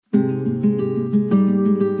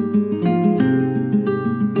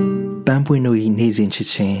ပန်းပွင့်တို့၏နေစဉ်ချစ်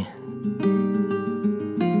ချင်း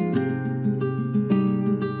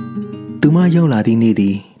သူမရောက်လာသည့်နေ့သ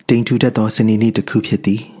ည်တိမ်ထူတတ်သောစနေနေ့တစ်ခုဖြစ်သ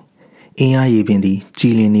ည်အင်းအားရေပင်သည်ကြ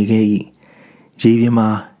ည်လင်နေခဲ့၏ရေပြင်မှာ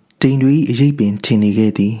တိမ်တွေ၏အရိပ်ပင်ထင်နေ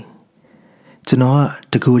ခဲ့သည်ကျွန်တော်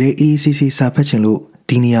ကတကူတဲ့အေးဆေးဆေးစာဖတ်ချင်လို့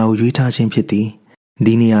ဒီနေရာကိုရွေးထားခြင်းဖြစ်သည်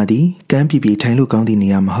ဒီနေရာသည်ကမ်းပြပြထိုင်လို့ကောင်းသည့်နေ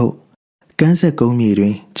ရာမဟုတ်ကမ်းဆက်ကုန်းမြေတွ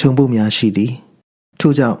င်ခြုံပုတ်များရှိသည်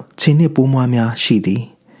ထို့ကြောင့်ချင်းနှင့်ပိုးမွားများရှိသည်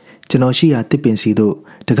ကျွန်တော်ရှိရာတစ်ပင်စီသို့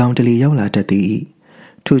တကောင်တလေရောက်လာတတ်သည်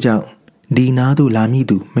ထို့ကြောင့်ဒီနားသို့လာမိ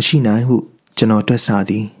သူမရှိနိုင်ဟုကျွန်တော်တွက်ဆ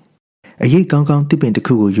သည်အရေးကောင်းကောင်းတစ်ပင်တစ်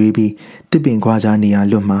ခုကိုရွေးပြီးတစ်ပင်ခွာကြားနေရာ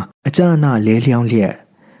လွတ်မှအကြအနလဲလျောင်းလျက်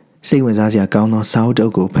စိတ်ဝင်စားစရာကောင်းသောစာအုပ်တစ်အု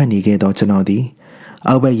ပ်ကိုဖတ်နေခဲ့သောကျွန်တော်သည်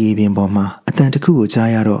အောက်ဘက်ရေပြင်ပေါ်မှအတန်တစ်ခုကိုကြား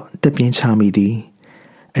ရတော့တက်ပြင်းချမိသည်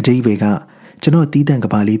အတိတ်ဘေကကျွန်တော်တီးတန့်က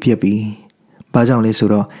ပါလေးပြက်ပြီးဘာကြောင့်လဲဆို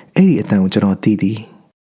တော့အဲ့ဒီအတန်ကိုကျွန်တော်သိသည်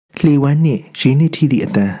လှေဝမ်းနှင့်ရေနစ်ထိသည့်အ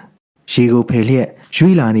တန်ရေကိုဖယ်လျက်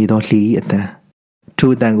ရွေ့လာနေသောလှေ၏အတန်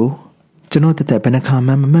ထိုအတန်ကိုကျွန်တော်တက်ဘယ်နှခါ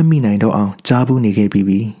မှမမှတ်မိနိုင်တော့အောင်ကြားဘူးနေခဲ့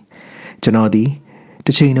ပြီးကျွန်တော်သည်တ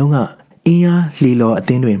စ်ချိန်လုံးကအင်းအားလှေလော်အသ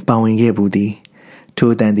င်းတွင်ပါဝင်ခဲ့ဘူးသည်ထို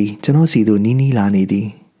အတန်သည်ကျွန်တော်စီသို့နီးနီးလာနေသည်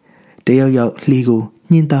တယောက်ယောက်လှေကို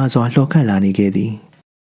ညှင်သာစွာလှော်ခတ်လာနေခဲ့သည်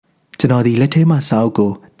ကျွန်တော်သည်လက်ထဲမှစာအုပ်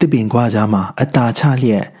ကိုတစ်ပင်ခွာကြားမှအသာချ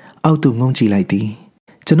လျက်အောက်သို့ငုံကြည့်လိုက်သည်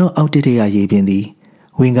ကျွန်တော်အောက်တက်ရရေပင်သည်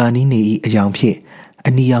ဝင်ကာနီးနေ၏အယောင်ဖြင့်အ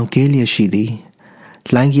နီရောင်ကဲလျက်ရှိသည်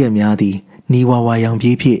လိုင်းရက်များသည်နီဝါဝါရောင်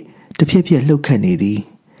ပြေးဖြင့်တစ်ဖြည်းဖြည်းလှုပ်ခတ်နေသည်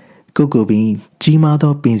ကုတ်ကိုပင်ကြီးမား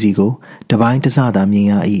သောပင်စီကိုတပိုင်းတစသာမြင်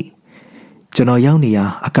ရ၏ကျွန်တော်ရောက်နေရာ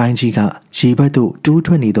အကိုင်းကြီးကရေဘက်သို့တိုး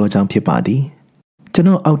ထွက်နေသောကြောင့်ဖြစ်ပါသည်ကျွန်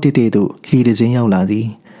တော်အောက်တက်သို့လှေတစ်စင်းရောက်လာသည်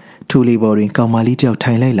ထိုလေပေါ်တွင်ကောင်မလေးတစ်ယောက်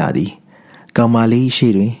ထိုင်လိုက်လာသည်ကောင်မလေး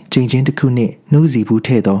ရှေ့တွင်ကျိန်ချင်းတစ်ခုနှင့်နှုတ်စီဘူး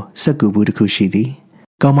ထဲ့သောစက်ကူဘူးတစ်ခုရှိသည်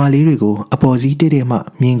ကောင်မလေးတွေကိုအပေါ်စီးတိတ်တဲ့မှ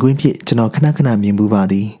မြင်ကွင်းဖြင့်ကျွန်တော်ခဏခဏမြင်မှုပါ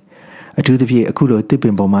သည်အထူးသဖြင့်အခုလိုတစ်ပ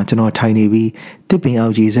င်ပေါ်မှာကျွန်တော်ထိုင်နေပြီးတစ်ပင်အော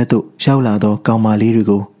က်ရေစက်သို့ရောက်လာသောကောင်မလေးတွေ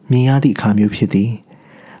ကိုမြင်ရသည့်အခါမျိုးဖြစ်သည်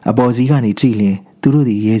အပေါ်စီးကနေကြည့်လျင်သူတို့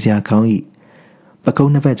သည်ရဲစရာကောင်း၏ပ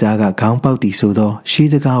ကုံးနှစ်ဖက်ကြားကခေါင်းပေါက်သည်ဆိုသောရှေး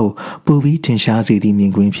စကားကိုပိုပြီးထင်ရှားစေသည့်မြ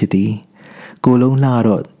င်ကွင်းဖြစ်သည်ကိုယ်လုံးလှ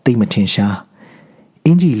တော့သိမထင်ရှားအ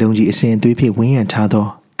င်ကြီးလုံးကြီးအစဉ်အသွေးဖြင့်ဝင်းရံထားသော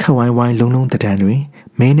ခက်ဝိုင်းဝိုင်းလုံးလုံးတံတန်တွင်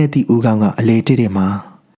မဲနဲ့သည့်ဦးခေါင်းကအလေတိတဲ့မှာ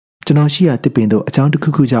ကျွန်တော်ရှိရာတစ်ပင်သို့အကြောင်းတစ်ခု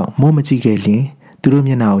ခုကြောင့်မောမကြည့်ခဲ့လျင်သူတို့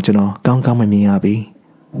မျက်နှာကိုကျွန်တော်ကောင်းကောင်းမမြင်ရပေ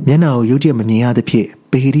မျက်နှာကိုရုပ်တရက်မမြင်ရသဖြင့်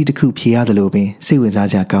ပဟိတိတစ်ခုဖြေရသလိုပင်စိတ်ဝင်စား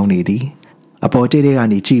စရာကောင်းနေသည်အပေါ်တိတ်တဲ့က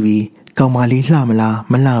နေကြည့်ပြီးကောင်မလေးလှမလား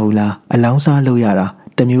မလှဘူးလားအလောင်းစားလို့ရတာ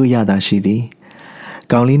တမျိုးအရသာရှိသည်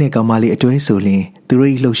ကောင်လေးနဲ့ကောင်မလေးအတွဲဆိုလျင်သူတို့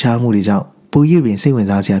၏လှုပ်ရှားမှုတွေကြောင့်ပို၍ပင်စိတ်ဝင်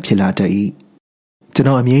စားစရာဖြစ်လာတတ်၏ကျွန်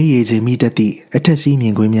တော်အမြဲရည်ချင်မိတတ်သည့်အထက်စီးမြ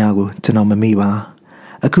င်ကွင်းများကိုကျွန်တော်မမေ့ပါ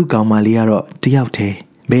အခုကောင်မလေးကတော့တယောက်တည်း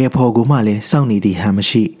ဘယ်အဖော်ကိုမှလည်းစောင့်နေသည်ဟန်မ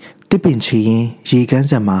ရှိတစ်ပင်ချီရင်ရေကန်း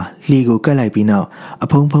ဆက်မှာလှေကိုကပ်လိုက်ပြီးနောက်အ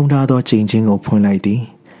ဖုံဖုံထားသောကျိန်ချင်းကိုဖွင့်လိုက်သည်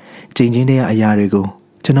ကျိန်ချင်းတဲ့အရာတွေကို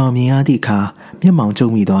ကျွန်တော်မြင်ရသည့်အခါမျက်မှောင်ကျုံ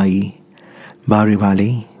မိသွား၏ဘာတွေပါလဲ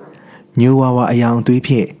ညိုဝါဝါအယောင်သွေး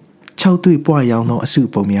ဖြင့်6သွေးပွားရောင်းသောအစု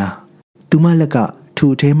ပုံများသူမလက်ကထူ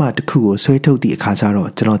ထဲမှတစ်ခုကိုဆွဲထုတ်သည့်အခါကျတော့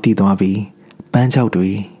ကျွန်တော်သိသွားပြီပန်းကြောက်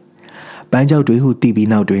တွေဟုသိပြီး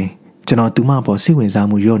နောက်တွင်ကျွန်တော်သူမပေါ်စိတ်ဝင်စား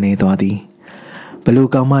မှုလျော့နေသွားသည်ဘလို့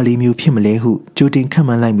ကောင်မလေးမျိုးဖြစ်မလဲဟုကြိုတင်ခန့်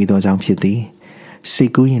မှန်းလိုက်မိသောကြောင့်ဖြစ်သည်စိ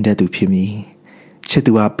တ်ကူးရင်တဲ့သူဖြစ်မည်ချစ်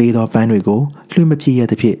သူဟာပေးသောပန်းတွေကိုလွှင့်မပြည့်ရ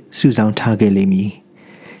သဖြင့်စုဆောင်ထားခဲ့လိမ့်မည်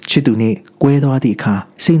ချစ်သူနှင့်ကွဲသွားသည့်အခါ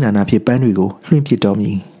စိတ်နာနာဖြင့်ပန်းတွေကိုလွှင့်ပစ်တော်မ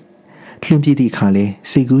ည်လွှင့်ပစ်သည့်အခါလည်း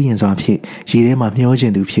စိတ်ကူးရင်စွာဖြင့်ရေထဲမှမျောကျ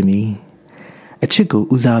င်သူဖြစ်မည်အချစ်ကို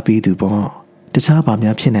ဦးစားပေးသူပေါ့တခြားဘာ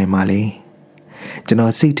များဖြစ်နိုင်မှာလဲကျွန်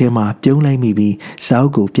တော်စိတ်ထဲမှာပြုံးလိုက်မိပြီးစာအု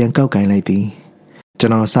ပ်ကိုပြန်ကောက်ကင်လိုက်သည်ကျွ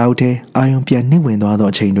န်တော်စာအုပ်ထဲအာယုံပြန်နှိမ့်ဝင်သွားသော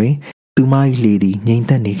အချိန်တွင်သူမ၏လေသည်ငြိမ်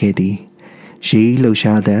သက်နေခဲ့သည်ရေလှုပ်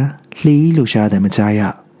ရှားတဲ့လှေလှုပ်ရှားတဲ့မကြားရ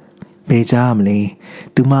ဘယ်ကြားမလဲ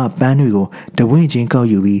သူမပန်းတွေကိုတဝင့်ချင်းကောက်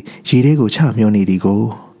ယူပြီးရေထဲကိုချမျောနေသည်ကို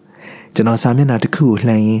ကျွန်တော်စာမျက်နှာတစ်ခုကို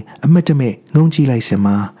လှန်ရင်းအမတ်တမဲ့ငုံကြည့်လိုက်စင်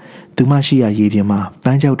မှာသူမရှိရာရေပြင်မှာပ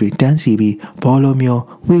န်းကြောက်တွေတန်းစီပြီးဘောလုံးမျော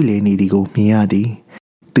ဝိလေနေသည်ကိုမြင်ရသည်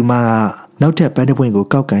သူမကနောက်ထပ်ပန်းတစ်ပွင့်ကို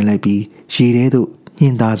ကောက်ကင်လိုက်ပြီးရေထဲသို့ညှ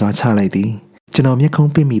င်သာစွာချလိုက်သည်ကျွန်တော်မျက်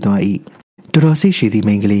ခုံးပင့်မိသွား၏တော်တော်စိတ်ရှည်သည့်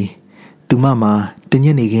မိန်းကလေးသူမမှာတည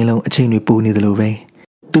က်နေခင်းလုံးအချိန်တွေပိုနေသလိုပဲ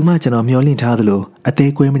သူမကျွန်တော်မျောလင့်ထားသလိုအ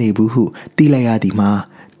သေးကွဲမနေဘူးဟုသိလိုက်ရသည်မှာ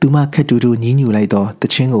သူမခက်တူတူညည်းညူလိုက်သောတ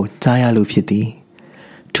ခြင်းကိုကြားရလို့ဖြစ်သည်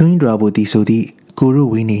ထွင်းဒရာဘိုတီဆိုသည့်ကိုရို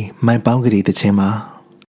ဝင်းနေမိုင်ပေါင်းကလေးတခြင်းမှာ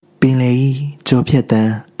ပင်လေကြော်ဖြတ်တ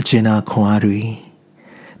န်းအကျဉ်းနာခွန်အားတွေ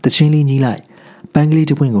တခြင်းလေးကြီးလိုက်ပန်းကလေး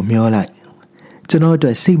တစ်ပွင့်ကိုမျောလိုက်ကျွန်တော်အတွ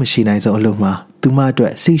က်စိတ်မရှိနိုင်ဆုံးအလုံးမှာသူမအတွ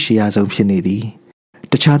က်စိတ်ရှည်ရဆုံးဖြစ်နေသည်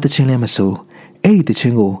တခြားတခြင်းလည်းမဆို အဲ့ဒီတချ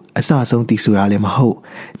င်းကိုအစဆုံးတီးဆိုတာလည်းမဟုတ်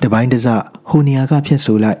တပိုင်းတစဟိုနေရာကဖြတ်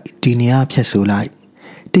ဆိုလိုက်ဒီနေရာဖြတ်ဆိုလိုက်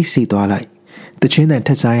တိတ်ဆိတ်သွားလိုက်တချင်းတန်ထ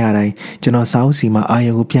က်စားရတိုင်းကျွန်တော်စာအုပ်စီမှာအာ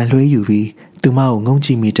ရုံကိုပြန်လွှဲယူပြီးသူမကိုငုံကြ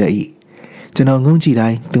ည့်မိတတ်၏ကျွန်တော်ငုံကြည့်တို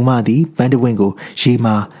င်းသူမသည်ပန်းတပွင့်ကိုရေ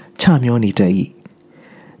မှာချမျောနေတတ်၏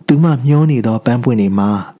သူမမျောနေသောပန်းပွင့်တွေမှာ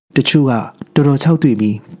တချို့ကတော်တော်ခြောက်တွေ့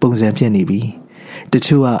ပြီးပုံစံဖြစ်နေပြီတ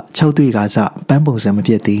ချို့ကခြောက်တွေ့ကစပန်းပုံစံမ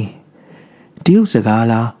ဖြစ်သေးတရုတ်စကား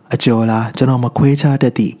လားအကျော်လားကျွန်တော်မခွဲခြားတ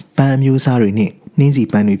တ်သည့်ပန်းအမျိုးအစားတွေနှင့်နှင်းစီ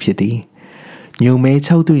ပန်းတွေဖြစ်သည်ညုံမဲ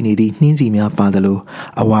ခြောက်တွေ့နေသည့်နှင်းစီများပါသလို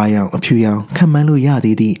အဝါရောင်အဖြူရောင်ခန့်မှန်းလို့ရ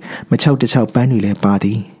သေးသည့်မခြောက်တခြောက်ပန်းတွေလည်းပါသ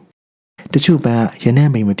ည်တချို့ပန်းကရနံ့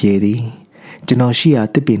မိန်မပြေသည်ကျွန်တော်ရှိရာ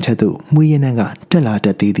တစ်ပင်ထက်သို့မွေးရနံ့ကတက်လာတ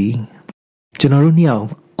တ်သေးသည်ကျွန်တော်တို့နှစ်ယောက်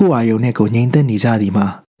ကိုယ်အာယုံနဲ့ကိုငြိမ်သက်နေကြသည်မှာ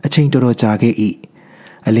အချိန်တော်တော်ကြာခဲ့၏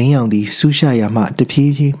အလင်းရောင်သည်ဆူးရှာရာမှတဖြ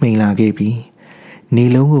ည်းဖြည်းမှိန်လာခဲ့ပြီးနေ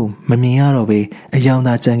လုံးကိုမမြင်ရတော့ပဲအယောင်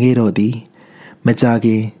သာကြံခဲ့တော့သည်မကြခ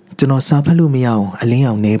င်ကျွန်တော်စာဖတ်လို့မရအောင်အလင်း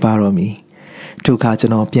ရောင်နေပါတော့မည်ထိုအခါကျွ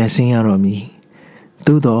န်တော်ပြန်ဆင်းရတော့မည်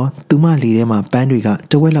သို့တော့သူမလေထဲမှာပန်းတွေက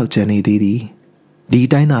တဝက်လောက်ကျန်နေသေးသည်ဒီ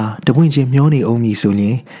တိုင်းသာတပွင့်ချင်းမျောနေအောင်မည်ဆိုရ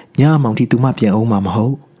င်ညအမောင်ထိသူမပြန်အောင်မှာမဟု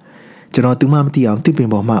တ်ကျွန်တော်သူမမသိအောင်တစ်ပင်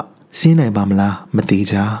ပေါ်မှဆင်းနိုင်ပါမလားမသေး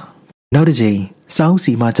ကြနောက်တစ်ချိန်စောင်း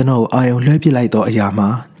စီမှာကျွန်တော်အာယုံလွှဲပစ်လိုက်သောအရာမှာ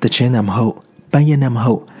တချင်းတံမဟုတ်ပန်းရနံ့မ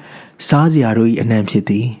ဟုတ်စားစရာတို့၏အနံ့ဖြစ်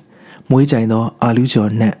သည်မွေးကြိုင်သောအာလူး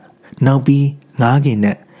ကျော်နံ့နောက်ပြီးငားကင်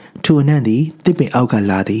နံ့ထိုအနံ့သည်တစ်ပင်အောက်က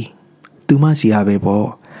လာသည်သူမစီရပဲပေါ့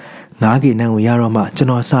ငားကင်နံ့ကိုရတော့မှကျွန်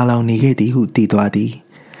တော်စားလောင်နေခဲ့သည်ဟုသိသွားသည်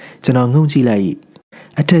ကျွန်တော်ငုံကြည့်လိုက်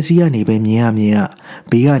အထက်စီးကနေပဲမြင်ရ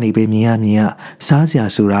ဘေးကနေပဲမြင်ရစားစရာ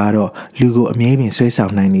ဆိုတာကတော့လူကိုအမြဲပင်ဆွဲဆော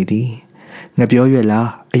င်နိုင်နေသည်ငပြောရွက်လား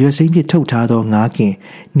အရွက်စိမ့်ဖြစ်ထုတ်ထားသောငားကင်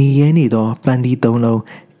နီရဲနေသောပန်းသီး3လုံး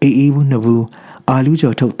အေးဘူး2ဘူးအာလူး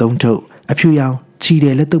ကျော်ထုတ်3ထုတ်အဖြူရောင်ချီတ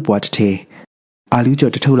ယ်လက်တုပ်ပွားတစ်ထည်အာလူး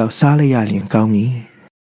ကျော်တစ်ထုပ်လောက်စားလိုက်ရလျင်ကောင်းမည်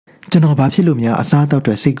ကျွန်တော်ဘာဖြစ်လို့များအစားအသောက်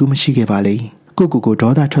တွေစိတ်ကူးမရှိခဲ့ပါလေကို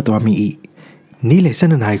ဒေါသထွက်သွားမိ၏နေ့လယ်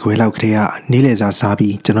12နာရီခွဲလောက်ကတည်းကနေ့လယ်စာစား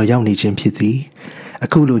ပြီးကျွန်တော်ရောက်နေခြင်းဖြစ်သည်အ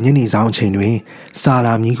ခုလိုညနေဆောင်အချိန်တွင်စာ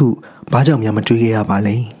လာမည်ဟုဘာကြောင့်များမတွေးခဲ့ရပါ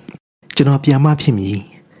လဲကျွန်တော်ပြန်မဖြစ်မည်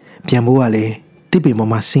ပြန်ဖို့ကလည်းတစ်ပင်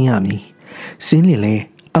ပေါ်မှာဆင်းရမည်ဆင်းလင်လဲ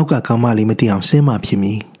အောက်ကကောင်းမလေးမသိအောင်ဆင်းမှဖြစ်မ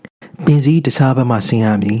ည်ပင်စည်းတခြားဘက်မှဆင်းရ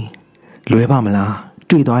မည်လွယ်ပါမလား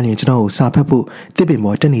တွေ့သွားရင်ကျွန်တော်ကိုစာဖတ်ဖို့တစ်ပင်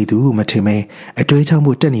ပေါ်တက်နေသူမထင်မဲအတွေးချောင်း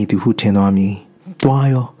ဖို့တက်နေသူဟုထင်သွားမည်သွား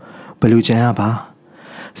ရောဘလူကြံရပါ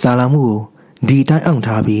စာလာမှုကိုဒီတိုင်းအောင်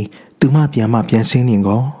ထားပြီးသူမပြန်ဆင်းနေ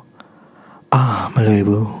ကောမလွယ်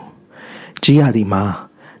ဘူးကြီးရသည်မှာ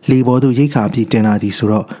လေပေါ်သို့ရိတ်ခါပြီးတင်လာသည်ဆို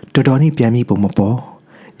တော့တော်တော်နဲ့ပြန်ပြီးပုံမပေါ်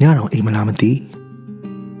ညတော့အိမ်မလားမသိ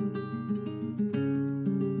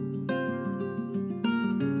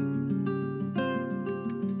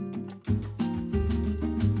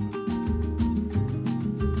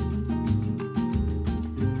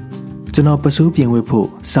ကျွန်တော်ပစိုးပြင်ဝတ်ဖို့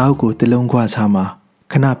စာအုပ်ကိုတလုံးခွာချမှာ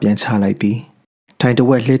ခဏပြန်ချလိုက်သည်ထိုင်တ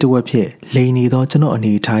ဝက်လှဲတဝက်ဖြစ်လိန်နေသောကျွန်တော်အ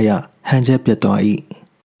နေထားရဟန်ချက်ပြတ်သွား၏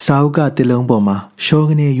စာအုပ်ကတလုံးပေါ်မှာရှော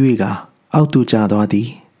ကနေ၍ကအောက်သို့ကျသွားသည်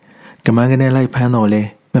ကမန်းကနေလိုက်ဖမ်းတော့လဲ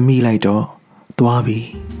မမိလိုက်တော့သွားပြီ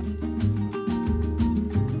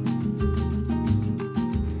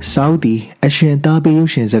စာအုပ်သည်အရှင်သားပေးရု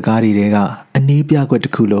ပ်ရှင်ဇာတ်ကားတွေထဲကအနည်းပြကွက်တ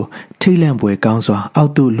စ်ခုလိုထိတ်လန့်ပွေကောင်းစွာအော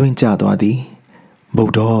က်သို့လွင့်ကျသွားသည်ဗု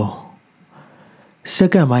ဒ္ဓစ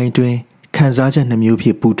က္ကန့်ပိုင်းအတွင်းခံစားချက်နှမျိုးဖြ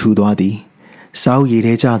င့်ပူထူသွားသည်စာအုပ်ရည်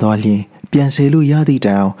ထဲကျသွားလျင်ပြန်ဆယ်လို့ရသည့်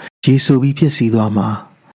တိုင်အောင်ရေဆိုပြီးဖြစ်စီသွားမှာ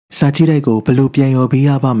စာကြည့်တိုက်ကိုဘလို့ပြန်ရော်ပေးရ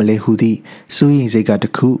ပါမလဲဟုသည့်စိုးရိမ်စိတ်ကတ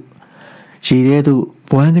စ်ခုရေထဲသို့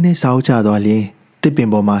ဘွမ်းကနေစာအုပ်ကျသွားလျင်တစ်ပင်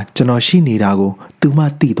ပေါ်မှာကျွန်တော်ရှိနေတာကိုသူမှ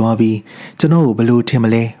သိသွားပြီးကျွန်တော်ကိုဘလို့ထင်မ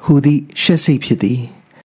လဲဟုသည့်ရှက်စိတ်ဖြစ်သည်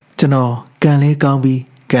ကျွန်တော်ကံလဲကောင်းပြီး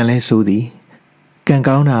ကံလဲဆိုးသည်ကံ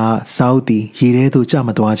ကောင်းတာကစာအုပ်သည်ရေထဲသို့ကျမ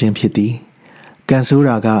သွားခြင်းဖြစ်သည်ကံဆိုး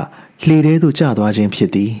တာကလှေထဲသို့ကျသွားခြင်းဖြ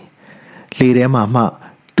စ်သည်လှေထဲမှာမှ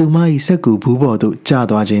သူမ၏စက္ကူဘူးပေါ်သို့ကျ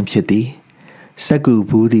သွားခြင်းဖြစ်သည်စက္ကူ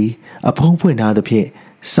ဘူးသည်အဖုံးဖွင့်ထားသဖြင့်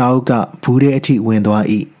စာအုပ်ကဘူးထဲအထိဝင်သွား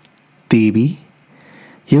၏တည်ပြီး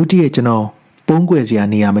ရုတ်တရက်ကျွန်တော်ပုံးကွယ်စရာ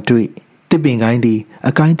နေရာမတွေ့တစ်ပင်ကိုင်းသည်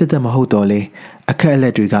အကိုင်းတက်တက်မဟုတ်တော့လေအခက်အလ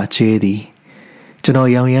က်တွေကချဲသည်ကျွန်တော်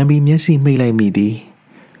ရောင်ရမ်းပြီးမျက်စိမှိတ်လိုက်မိသည်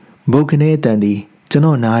ဘုတ်ခနဲ့အတန်သည်ကျွန်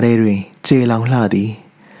တော်နားထဲတွင်ကျေလောင်လှသည်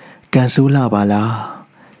ကန်ဆိုးလှပါလား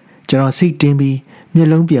ကျွန်တော်စိတ်တင်းပြီးမျက်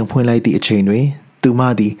လုံးပြန်ဖွင့်လိုက်သည့်အချိန်တွင်သူမ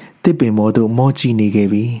သည်တစ်ပင်ပေါ်သို့မောကြည့်နေခဲ့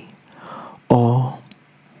ပြီ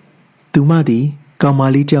သူမသည်ကောင်မ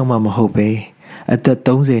လေးတယောက်မှမဟုတ်ပဲအသက်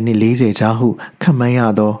30နှစ်40ကြားဟုခန့်မှန်းရ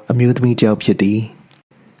သောအမျိုးသမီးတယောက်ဖြစ်သည်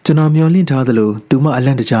ကျွန်တော်မျှော်လင့်ထားသလိုသူမအလ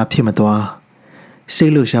န့်တကြားဖြစ်မသွားစိ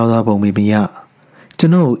တ်လှရှားသွားပုံမရကျွ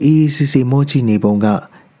န်တော်ကိုအေးအေးဆေးဆေးမောကြည့်နေပုံက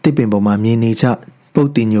တစ်ပင်ပေါ်မှာမြင်နေကြပု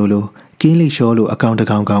တ်တင်ညိုလို ကင်းလိရှောလိုအကောင်တ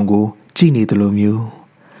ကောင်ကောင်ကိုကြည့်နေတယ်လို့မျိုး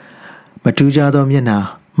မထူးခြားသောမျက်နှာ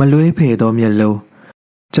မလွဲဖယ်သောမျက်လုံး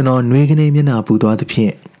ကျွန်တော်နှွေးကနေမျက်နှာပူသွားသဖြ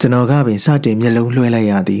င့်ကျွန်တော်ကပင်စတင်မျက်လုံးလွှဲလိုက်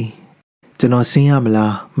ရသည်ကျွန်တော်ဆင်းရမ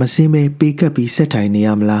လားမဆင်းမဲပေးကပ်ပြီးဆက်ထိုင်နေရ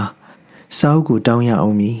မလားစာအုပ်ကိုတောင်းရအော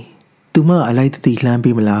င်မည်သူမအလိုက်တည်လှမ်း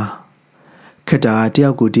ပေးမလားခက်တာတယော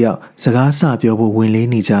က်ကိုတယောက်စကားဆပြောဖို့ဝင်လေး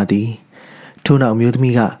နေကြသည်ထို့နောက်မျိုးသ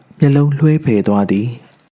မီးကမျက်လုံးလွှဲဖယ်သွားသည်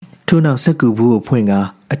ထို့နောက်စက်ကူဘူးကိုဖွင့်က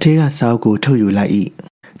အထဲကစာအုပ်ကိုထုတ်ယူလိုက်၏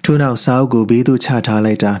ထို့နောက်စာအုပ်ကိုဘေးသို့ချထား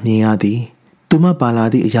လိုက်တာမြင်ရသည်သူမပါလာ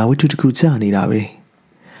သည့်အရာဝတ္ထုတစ်ခုကျနေတာပဲ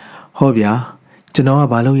ဟောဗျာကျွန်တော်က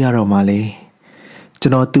ဘာလုပ်ရတော့မှလဲကျွ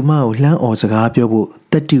န်တော်သူမကိုလှမ်းអော်စကားပြောဖို့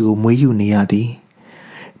တက်တီကိုမွေးယူနေရသည်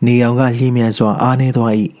နေအောင်ကလျင်မြန်စွာအားနေ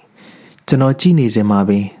သွား၏ကျွန်တော်ကြည့်နေစဉ်မှာ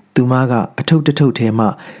ပင်သူမကအထုပ်တထုပ်ထဲမှ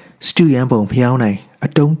စတူရန်ပုံဖျောင်းနိုင်အ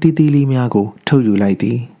တုံးတီးတီးလေးများကိုထုတ်ယူလိုက်သ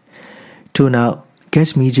ည်ထို့နောက် gas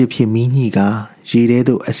မီးကြီးဖြင့်မီးညှိကရေထဲ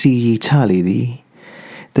သို့အစီရီချလေသည်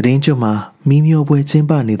တရင်ကျွတ်မှာမီးမျောပွဲကျင်း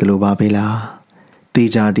ပနေသလိုပါပဲလား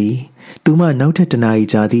တေးကြသည်သူမနောက်ထပ်တနာရီ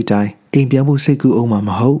ကြာသည့်တိုင်အိမ်ပြန်ဖို့စိတ်ကူးအောင်မှာမ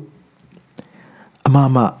ဟုတ်အမ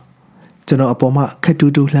ကျွန်တော်အပေါ်မှာခက်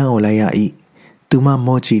တူးတူးလှမ်းអော်လိုက်ရ၏သူမ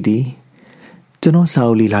မော့ကြည့်သည်ကျွန်တော်စာ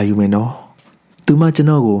အုပ်လေးလာယူမယ်နော်သူမကျွန်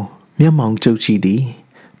တော်ကိုမျက်မှောင်ကျုပ်ကြည့်သည်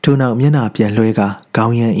ထို့နောက်မျက်နှာပြန်လွှဲကခေါ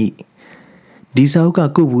င်းရမ်း၏ဒီစာအုပ်က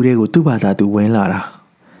ကို့ဘူးလေးကိုသူ့ဘာသာသူဝင်လာတာ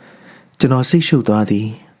ကျွန်တော်စိတ်ရှုပ်သွားသည်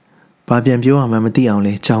ဘာပြန်ပြောရမှန်းမသိအောင်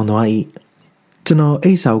လဲကြောင်သွား၏ကျွန်တော်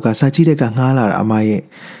အိတ်စာအုပ်ကစာကြည့်တဲ့ကငှားလာတာအမရဲ့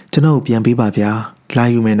ကျွန်တော်ကိုပြန်ပေးပါဗျာလာ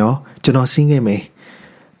ယူမယ်နော်ကျွန်တော်ဆင်းခဲ့မယ်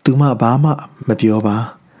သူမဘာမှမပြောပါ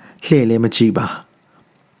လှည့်လည်းမကြည့်ပါ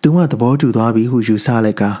သူမသဘောတူသွားပြီဟုယူဆ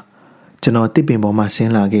လိုက်ကကျွန်တော်တစ်ပင်ပေါ်မှဆ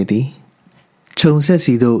င်းလာခဲ့သည်ခြုံဆက်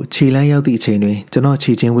စီသို့ခြေလမ်းရောက်သည့်အချိန်တွင်ကျွန်တော်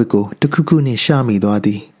ခြေချင်းဝစ်ကိုတခုခုနှင့်ရှမိသွားသ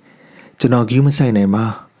ည်ကျွန်တော်ဂူးမဆိုင်နိုင်ပါ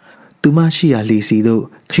သူမရှိရာလီစီသို့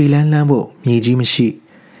ခရီလန်းလန်းဖို့မြေကြီးမရှိ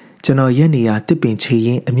ကျွန်တော်ရက်နေရာတစ်ပင်ခြေရ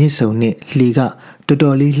င်းအမြင့်ဆုံနှင့်လှီကတော်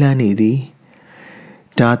တော်လေးလှမ်းနေသည်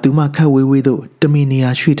ဒါသူမခက်ဝေးဝေးသို့တမင်နေရာ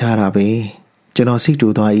ရွှေ့ထားတာပဲကျွန်တော်စိတ်တူ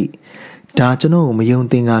သွား၏ဒါကျွန်တော်ကိုမယုံ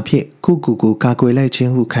သင်္ကာဖြစ်ကိုကာကွယ်လိုက်ခြ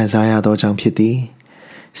င်းဟုခံစားရသောကြောင့်ဖြစ်သည်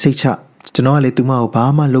စိတ်ချကျွန်တော်ကလည်းသူမကိုဘာ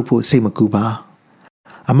မှလုပ်ဖို့စိတ်မကူပါ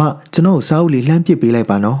အမကျွန်တော်ကိုစာအုပ်လေးလှမ်းပစ်ပေးလိုက်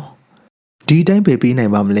ပါနော်ဒီတိုင်းပဲပေးနို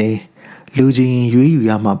င်ပါမလဲလူချင်းရွေးယူ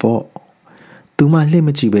ရမှာပေါ့သူမလှည့်မ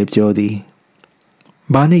ကြည့်ပဲပြောသည်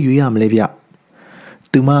ဘာနဲ့ရွေးရမလဲဗျ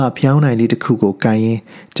သူမဖျောင်းနိုင်လေးတစ်ခုကိုကန်ရင်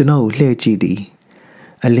ကျွန်တော်ကိုလှည့်ကြည့်သည်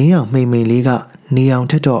အလင်းအောင်မိန်လေးကနေအောင်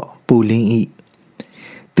ထက်တော့ပူလင်း၏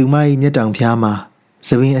သူမ၏မျက်တောင်ဖျားမှာသ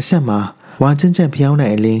ပင်အဆက်မှာဝါချန့်ချန့်ဖျောင်းနို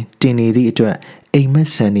င်အလင်းတင်နေသည့်အတွက်အိမ်မက်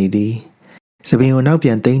ဆန်နေသည်သပင်ကိုနောက်ပြ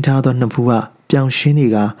န်သိမ်းထားသောနှစ်ဖူးကပြောင်ရှင်းနေ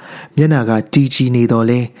ကမျက်နှာကတီကြည်နေတော်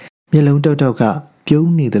လဲမျက်လုံးတောက်က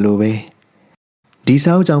ပြုံးနေသလိုပဲဒီ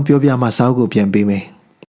စာအုပ်ကြောင့်ပြောပြမှစာအုပ်ကိုပြန်ပေးမယ်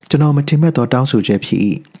ကျွန်တော်မထင်မဲ့တော့တောင်းဆိုချက်ဖြစ်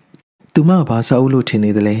၏သူမဘာစာအုပ်လို့ထင်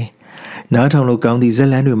နေသလဲနားထောင်လို့ကောင်းသည့်ဇက်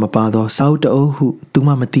လန်းတွေမပါသောစာအုပ်တအုပ်ဟုသူမ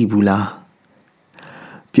မသိဘူးလား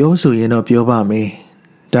ပြောဆိုရင်တော့ပြောပါမယ်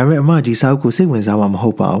ဒါပေမဲ့အမဒီစာအုပ်ကိုစိတ်ဝင်စားမှာမဟု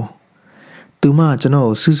တ်ပါဘူးသူမကျွန်တော်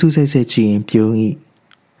ကိုစူးစူးဆိတ်ဆိတ်ကြည့်ရင်ပြုံး၏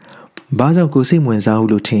ဘာကြောင့်ကိုစိတ်ဝင်စားဘူး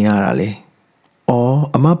လို့ထင်ရတာလဲအော်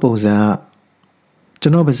အမပုံစံကကျွ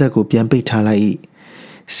န်တော်ပါဇက်ကိုပြန်ပိတ်ထားလိုက်၏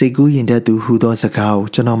စိတ်ကူးရင်တတ်သူဟူသောစကားကို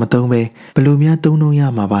ကျွန်တော်မသုံးပဲဘယ်လိုများသုံးလို့ရ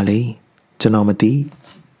မှာပါလဲကျွန်တော်မသိ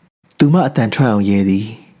သူမအတန်ထွက်အောင်ရဲသည်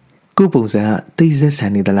ကိုပုံစံကသိစက်ဆ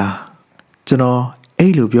န်နေသလားကျွန်တော်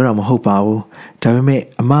အဲ့လိုပြောတာမဟုတ်ပါဘူးဒါပေမဲ့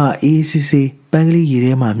အမအေးစစ်စစ်ပန်းကလေးရေ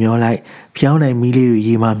ထဲမှာမျောလိုက်ဖျောင်းနိုင်မီးလေးတွေ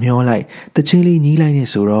ရေမှာမျောလိုက်တချင်းလေးညီးလိုက်နေ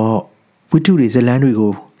ဆိုတော့ဝိတုတွေဇလန်းတွေ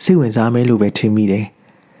ကိုစိတ်ဝင်စားမဲလို့ပဲထင်မိတယ်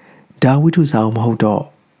ဒါဝိတုစာအုပ်မဟုတ်တော့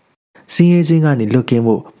စင်းရဲချင်းကနေလွတ်ကင်း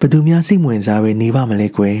ဖို့ဘယ်သူများစိတ်ဝင်စားပဲနေပါမလဲ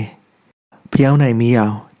ကွယ်ဖျောင်းနိုင်မီးအော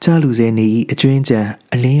င်ကြားလူစဲနေ၏အကျွင်းကြံ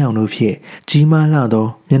အလင်းရောင်တို့ဖြင့်ကြီးမားလာသော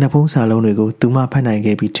မျက်နှာဖုံးစာလုံးတွေကိုသူမဖတ်နိုင်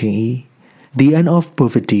ခဲ့ပြီးထင်၏ The End of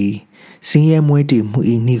Poverty စင်းရဲမွဲတေမှု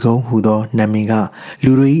၏ဏိဂုံးဟူသောနာမည်က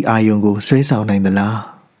လူတွေ၏အာယုံကိုဆွဲဆောင်နိုင်သလား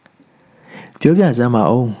ပြောပြစမ်းပါ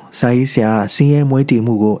အောင်စာရေးဆရာစင်းရဲမွဲတေ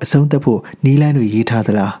မှုကိုအဆုံးသတ်ဖို့နီးလန်းတွေရေးထားသ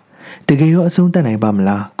လားတကယ်ရောအဆုံးသတ်နိုင်ပါမ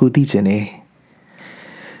လားကိုသိချင်တယ်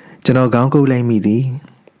ကျွန်တော်ခေါင်းကုပ်လိုက်မိသည်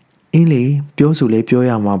အင်းလေပြောဆိုလေပြော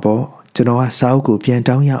ရမှာပေါ့ကျွန်တော်ကစာအုပ်ကိုပြန်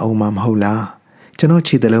တောင်းရအောင်မဟုတ်လားကျွန်တော်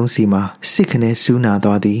ခြေသလုံးစီမှာစစ်ခနဲ့စူးနာ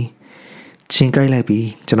သွားသည်ချင်းကိုက်လိုက်ပြီး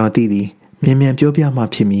ကျွန်တော်သိသည်မြန်ပြောပြမှ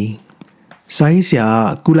ဖြစ်မည်စာရေးဆရာ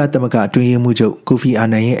ကကုလသမဂ္ဂအတွင်းရေးမှူးချုပ်ကိုဖီအာ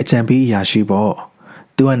နန်ရဲ့အကြံပေးအရာရှိပေါ့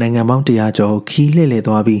သူကနိုင်ငံပေါင်း100ကျော်ခီးလှည့်လည်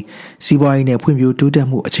သွားပြီးစီးပွားရေးနဲ့ဖွံ့ဖြိုးတိုးတက်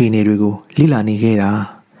မှုအခြေအနေတွေကိုလေ့လာနေခဲ့တာ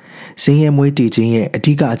စင်းရဲမွေးတည်ခြင်းရဲ့အ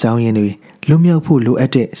ဓိကအကြောင်းရင်းတွေလွတ်မြောက်ဖို့လိုအ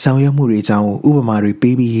ပ်တဲ့ဆောင်ရွက်မှုတွေအကြောင်းကိုဥပမာတွေ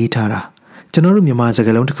ပေးပြီးရေးထားတာကျွန်တော်တို့မြန်မာစ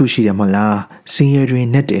ကားလုံးတစ်ခုရှိတယ်မဟုတ်လားစင်းရဲတွင်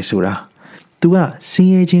နဲ့တယ်ဆိုတာသူကစ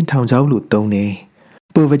င်းရဲချင်းထောင်ချောက်လို့သုံးတယ်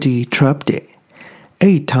poverty trap တဲ့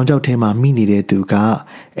အဲ့ဒီထောင်ချောက်ထဲမှာမိနေတဲ့သူက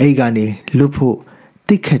အဲ့ကနေလွတ်ဖို့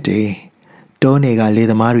တိတ်ခတ်တယ်တောနယ်ကလေ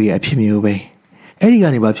သမားတွေရဲ့အဖြစ်မျိုးပဲအဲ့ဒီက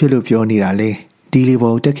နေဘာဖြစ်လို့ပြောနေတာလဲဒီလေ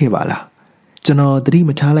ပေါ်တက်ခဲ့ပါလားကျွန်တော်သတိမ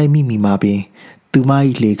ထားလိုက်မိမှာပင်သူမ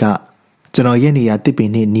ကြီးလေကကျွန်တော်ရဲ့နေရာတစ်ပင်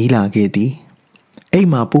နဲ့နီးလာခဲ့သည်အဲ့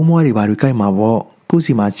မှာပိုးမွားတွေဘာတွေကြိုက်မှာပေါ့ကို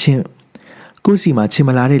စီမှာချင်းမ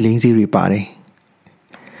လာတဲ့လိန်စည်းတွေပါတယ်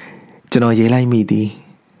ကျွန်တော်ရေးလိုက်မိသည်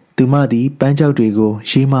သူမသည်ပန်းကြောက်တွေကို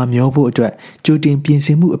ရေမာမျောဖို့အတွက်ကြိုတင်ပြင်ဆ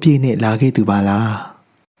င်မှုအပြည့်နဲ့လာခဲ့သူပါလား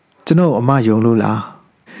ကျွန်တော်အမယုံလို့လား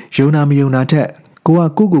ယုံနာမယုံနာထက်ကို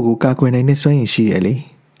ကာကွယ်နိုင်တဲ့စွမ်းရည်ရှိတယ်လေ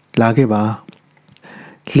လာခဲ့ပါ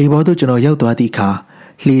လေဘောတို့ကျွန်တော်ရောက်သွားသည့်အခါ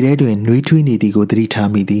လှေထဲတွင်နှွေးထွေးနေသည်ကိုသတိထား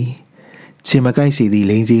မိသည်ချင်းမကိုက်စီသည့်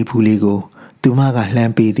လိန်စည်းဖူးလေးကိုသူမကလှ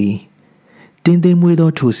မ်းပေးသည်တင်းတင်းမွေးသော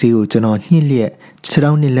ထိုဆေးကိုကျွန်တော်ညှစ်လျက်ခြေ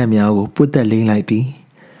ထောက်နှင့်လက်များကိုပုတ်တက်လိမ့်လိုက်သည်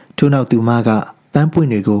ထို့နောက်သူမကပန်းပွင့်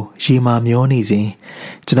တွေကိုရေမာမျောနေစဉ်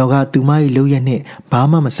ကျွန်တော်ကသူမ၏လုပ်ရက်နှင့်ဘာ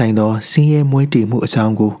မှမဆိုင်သောဆင်းရဲမွဲတေမှုအကြော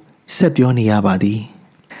င်းကိုဆက်ပြောနေရပါသည်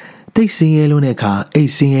တိတ်ဆင်းရဲလုံးတဲ့အခါအဲ့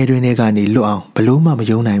ဆင်းရဲတွင်တွေကနေလွတ်အောင်ဘလို့မှမ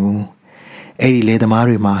ယုံနိုင်ဘူးအဲ့ဒီလေသမား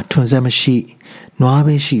တွေမှာထွန်ဆက်မရှိနွား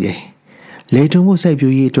ပဲရှိတယ်လေထုံဖို့စိုက်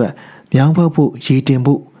ပျိုးရေးအတွက်မြောင်းဖောက်ဖို့ရေတင်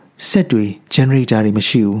ဖို့စက်တွေဂျန်နရေတာတွေမ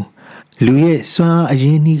ရှိဘူးလူရဲ့စွမ်းအားအရ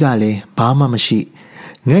င်းအနှီးကလည်းဘာမှမရှိ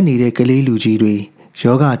ငတ်နေတဲ့ကလေးလူကြီးတွေ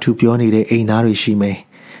ယောဂထူပြောနေတဲ့အိမ်သားတွေရှိမယ်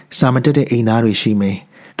စာမတက်တဲ့အိမ်သားတွေရှိမယ်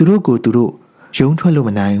သူတို့ကိုသူတို့ယုံထွက်လို့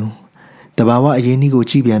မနိုင်ဘူးတဘာဝအရင်းအနှီးကို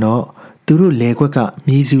ကြည့်ပြန်တော့သူတို့လဲခွက်က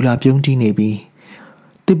မြေစုလာပြုံးတီးနေပြီ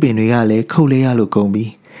တစ်ပင်တွေကလည်းခုတ်လဲရလို့ကုန်ပြီ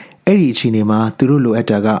အဲ့ဒီအချိန်တွေမှာသူတို့လိုအပ်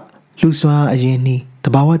တာကလူစွမ်းအရင်းအနှီးတ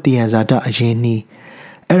ဘာဝတည်ရန်ဇာတအရင်းအနှီး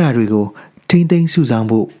အဲ့ဓာတွေကိုထိမ့်သိမ်းစုဆောင်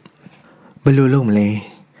ဖို့ဘယ်လိုလုပ်မလဲ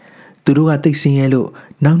သူတို့ကတိတ်ဆင်းရဲလို့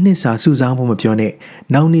နောက်နှစ်စာစုဆောင်ဖို့မပြောနဲ့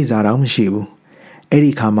နောက်နေ့စာတော့မရှိဘူးအဲ့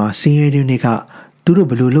ဒီခါမှာဆင်းရဲတွေကသူတို့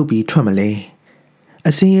ဘယ်လိုလုပ်ပြီးထွက်မလဲ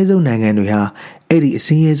အဆင်းရဲဆုံးနိုင်ငံတွေဟာအဲ့ဒီအဆ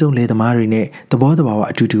င်းရဲဆုံးလေသမားတွေနဲ့သဘောတဘာဝ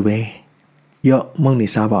အတူတူပဲရော့မုံနေ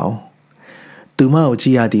စားပါအောင်သူမကိုကြ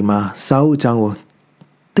ည့်ရသည်မှာစားအုပ်အကြောင်းကို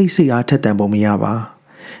သိစိတ်အားထက်သန်ပုံမရပါ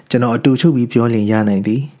ကျွန်တော်အတူချုပ်ပြီးပြောလင်ရနိုင်သ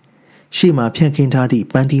ည်ရှေ့မှာဖြန့်ခင်းထားသည့်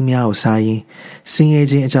ပန်းသီးများကိုစားရင်းဆင်းရဲ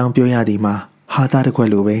ခြင်းအကြောင်းပြောရသည်မှာဟာသားတစ်ခွက်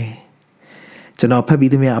လိုပဲကျွန်တော်ဖတ်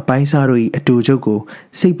ပြီးသမျှအပိုင်းစားတို့၏အတူချုပ်ကို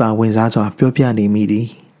စိတ်ပါဝင်စားစွာပြောပြနေမိသည်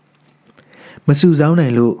မစုဆောင်းနို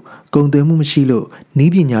င်လို့ဂုံသွင်းမှုမရှိလို့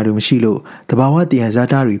နီးပညာတွေမရှိလို့တဘာဝတရားဇာ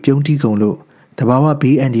တာတွေပြုံးတီးကုန်လို့တဘာဝ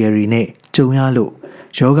ဘေးအန္တရာယ်တွေနဲ့ကြုံရလို့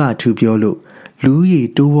ယောဂထူပြောလို့လူရည်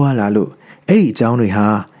တိုးပွားလာလို့အဲ့ဒီအကြောင်းတွေဟာ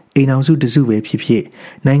အိမ်အောင်စုတစုပဲဖြစ်ဖြစ်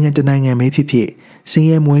နိုင်ငံတနိုင်ငံပဲဖြစ်ဖြစ်ဆင်း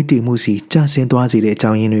ရဲမွဲတေမှုစီကျဆင်းသွားစေတဲ့အ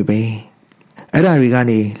ကြောင်းရင်းတွေပဲအဲ့ဒါတွေက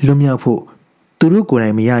နေလွတ်မြောက်ဖို့သူတို့ကိုယ်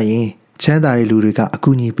တိုင်မရရင်ချမ်းသာတဲ့လူတွေကအကူ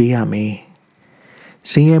အညီပေးရမယ်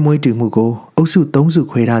ဆင်းရဲမွဲတေမှုကိုအုပ်စု၃စု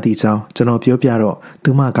ခွဲထားသည့်အကြောင်းကျွန်တော်ပြောပြတော့သူ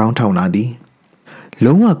မကောင်းထောင်လာသည်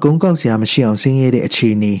လုံးဝကုန်းကောက်စရာမရှိအောင်ဆင်းရဲတဲ့အခြေ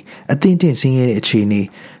အနေအသင့်တင့်ဆင်းရဲတဲ့အခြေအနေ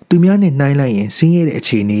သူများနဲ့နှိုင်းလိုက်ရင်ဆင်းရဲတဲ့အ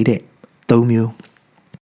ခြေအနေတဲ့၃မျိုး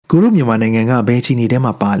ကိုတို့မြန်မာနိုင်ငံကဘယ်အခြေအနေထဲ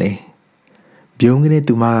မှာပါလဲပြုံးကနေ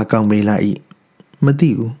သူမကကောင်းပေးလိုက်၏မသိ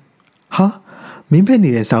ဘူးဟာမင်းဖက်နေ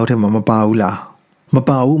တဲ့စာအုပ်ထဲမှာမပါဘူးလားမ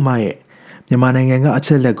ပါဘူးအမရဲ့မြန်မာနိုင်ငံကအချ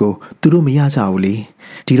က်လက်ကိုသူတို့မရကြဘူးလေ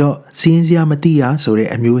ဒီတော့စီးရင်စရာမသိရဆိုတဲ့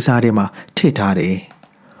အမျိုးအစားထဲမှာထည့်ထားတယ်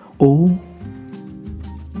အိုး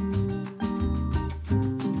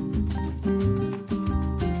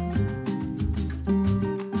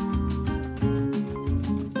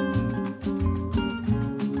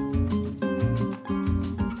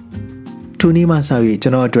ထိုနေ့မှစ၍ကျွ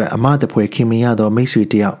န်တော်အတွက်အမတပွဲခင်မင်ရသောမိတ်ဆွေ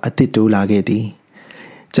တယောက်အသစ်တိုးလာခဲ့သည်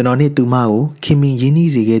ကျွန်တော်နှင့်သူမကိုခင်မင်ရင်း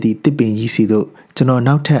နှီးစေခဲ့သည့်တစ်ပင်ကြီးစီသို့ကျွန်တော်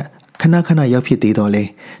နောက်ထပ်ခဏရောက်ဖြစ်သေးတော့လေ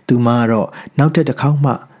သူမကတော့နောက်ထပ်တစ်ခေါက်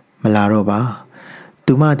မှမလာတော့ပါ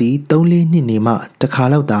သူမသည်3-4နှစ်နေမှတစ်ခါ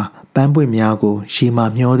လောက်သာပန်းပွင့်များကိုရေမာ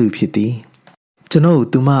မျောသူဖြစ်သည်ကျွန်တော်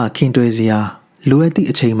သူမခင်တွယ်စရာလိုအပ်သည့်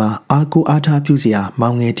အချိန်မှာအားကိုအားထားပြုစရာမော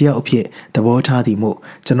င်ငယ်တယောက်အဖြစ်သဘောထားသည်မို့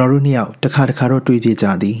ကျွန်တော်တို့နှစ်ယောက်တစ်ခါတော့တွေ့ပြကြ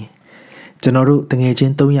သည်ကျွန်တော်တို့တငယ်ချ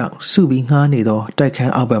င်း3ယောက်စုပြီးငှားနေသောတိုက်ခ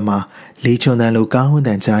န်းအောက်ဘက်မှာလေချွန်တန်လိုကောင်းဟွန်းတ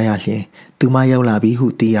န်ကြားရလျင်သူမရောက်လာပြီးဟု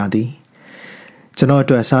သိရသည်ကျွန်တော်အ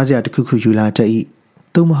တွက်စားစရာတစ်ခုခုယူလာတတ်၏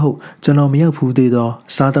သို့မဟုတ်ကျွန်တော်မရောက်ဘူးသေးသော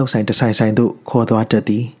စားတောက်ဆိုင်တစ်ဆိုင်သို့ခေါ်သွားတတ်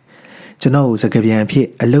သည်ကျွန်တော်ကိုစကားပြန်အဖြစ်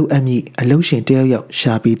အလုတ်အမြင့်အလုတ်ရှင်တယောက်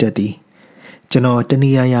ရှာပေးတတ်သည်ကျွန်တော်တနေ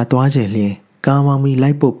ရာသွားခြင်းလျင်ကားမောင်းပြီး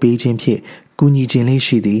လိုက်ပုတ်ပေးခြင်းဖြင့်ကူညီခြင်းလေး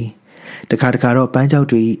ရှိသည်တခါတော့ပန်းကြောက်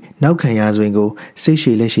တွေနောက်ခံရာဇဝင်ကိုစိတ်ရှ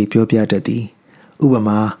ည်လက်ရှည်ပြောပြတတ်သည်ဥပ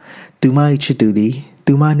မာသူမ၏ချစ်သူသည်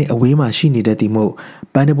သူမနှင့်အဝေးမှရှိနေတတ်သည်မို့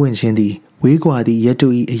ပန်းတပွင့်ချင်းသည်ဝေးကွာသည့်ရက်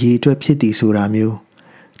တို့၏အရေးအတွက်ဖြစ်သည်ဆိုတာမျိုး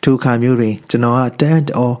ထိုအခါမျိုးတွင်ကျွန်တော်ကတန်း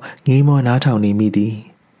တော်ငေးမောနားထောင်နေမိသည်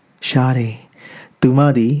ရှားတယ်သူမ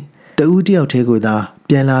သည်တဦးတယောက်တည်းကိုသာ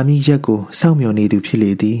ပြန်လာမိရက်ကိုစောင့်မျှော်နေသူဖြစ်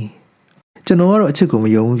လေသည်ကျွန်တော်ကတော့အချစ်ကိုမ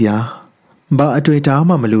ယုံဘူးဗျာဘာအတွေ့အကြုံ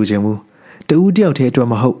မှမလိုချင်ဘူးတူဦးတယောက်တည်းအတွက်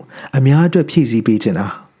မဟုတ်အများအတွက်ဖြည့်ဆည်းပေးချင်တာ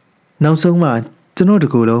နောက်ဆုံးမှကျွန်တော်တ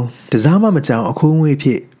ကူလုံးတစားမှမကြအောင်အခုံးငွေဖြ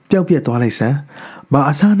စ်ပျောက်ပြက်သွားလိုက်စမ်းဘာ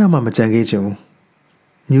အစားအသောက်မှမကြံခဲ့ချင်ဘူး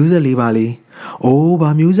မျိုးဆက်လေးပါလေအိုးဘာ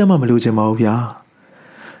မျိုးဆက်မှမလိုချင်ပါဘူးဗျာ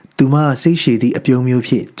သူမစိတ်ရှည်သည့်အပြုံးမျိုး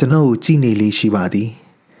ဖြစ်ကျွန်တော်ကိုကြည့်နေလေးရှိပါသည်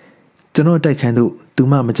ကျွန်တော်တိုက်ခန်းသို့သူ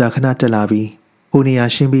မမကြာခဏတက်လာပြီးဟိုနေရာ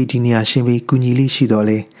ရှင်းပြီးဒီနေရာရှင်းပြီးကူညီလေးရှိတော့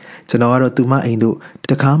လေကျွန်တော်ကတော့သူမအိမ်သို့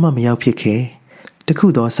တခါမှမရောက်ဖြစ်ခဲ့တခု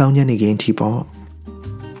တော့စောင်းညနေခင်းထိပေါ့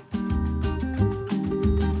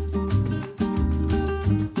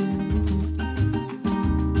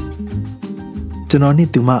ကျွန်တော်နဲ့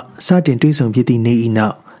သူမစတင်တွေ့ဆုံဖြစ်သည့်နေ့ဤနော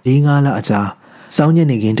က်4-5လအကြာစောင်းည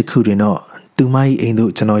နေခင်းတစ်ခုတွင်တော့သူမ၏အိမ်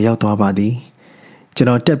သို့ကျွန်တော်ရောက်သွားပါသည်ကျွန်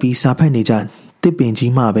တော်တက်ပြီးစာဖတ်နေကြတစ်ပင်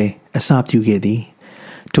ကြီးမှပဲအစပြုခဲ့သည်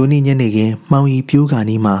ထိုနေ့ညနေခင်းမောင်ရီပြိုးကာ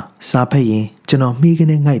နီးမှစာဖတ်ရင်ကျွန်တော်မိက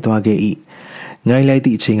နေငိုက်သွားခဲ့၏ငိုက်လိုက်သ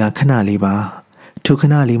ည့်အချိန်ကခဏလေးပါထိုခ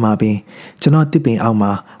ဏလေးမှပင်ကျွန်တော်တစ်ပင်အောက်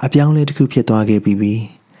မှာအပြောင်းလဲတစ်ခုဖြစ်သွားခဲ့ပြီ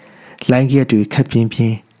လိုင်းရက်တွေခက်ပြင်းပြ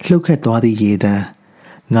င်းလှုပ်ခတ်သွားသည့်ရေတံ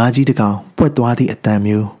ငါးကြီးတစ်ကောင်ပွက်သွားသည့်အတန်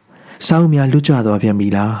မျိုးစောင်းများလွတ်ကျသွားပြန်ပြီ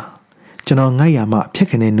လားကျွန်တော်ငိုက်ရမှဖြက်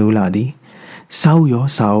ခနဲ့နိုးလာသည်စောက်ရော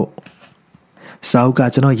စောက်က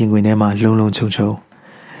ကျွန်တော်ရင်ခွင်ထဲမှာလုံလုံချုံချုံ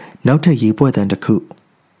နောက်ထပ်ရေပွက်တန်တစ်ခု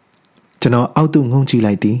ကျွန်တော်အောက်သို့ငုံကြည့်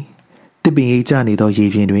လိုက်သည်တစ်ပင်ရိပ်ကျနေသောရေ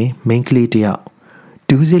ပြင်တွင်မိန်းကလေးတစ်ယောက်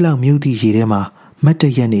ဒူးစစ်လောက်မြုပ်သည့်ရေထဲမှာမတ်တ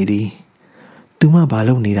ရက်နေသည်သူမဘာ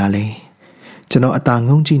လုပ်နေတာလဲကျွန်တော်အသာ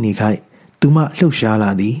ငုံကြည့်နေခိုက်သူမလှုပ်ရှားလာ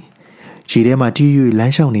သည်ရေထဲမှာတီး၍လ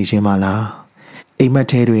မ်းလျှောက်နေခြင်းမလားအိမ်မက်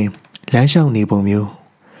ထဲတွင်လမ်းလျှောက်နေပုံမျိုး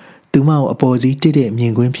သူမကိုအပေါ်စီးတစ်တဲ့မြ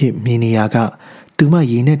င်ကွင်းဖြင့်မြင်နေရကသူမ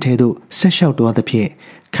ရေနဲ့ထဲသို့ဆက်လျှောက်သွားသဖြင့်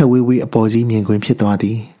ခက်ဝေးဝေးအပေါ်စီးမြင်ကွင်းဖြစ်သွားသ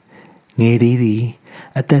ည်ငယ်သေးသည်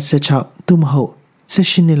အသက်16သို့မဟုတ်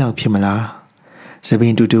18နှစ်လောက်ဖြစ်မလားစပ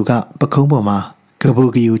င်တူတူကပခုံးပေါ်မှာကပူ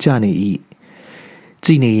ကယူကျနေ၏ကြ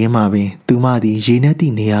ည်နေရင်မှပင်သူမသည်ရေနဲ့သ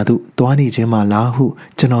ည့်နေရာသို့သွားနေခြင်းမလားဟု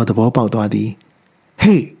ကျွန်တော်သဘောပေါက်သွားသည်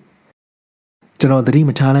ဟေးကျွန်တော်သတိမ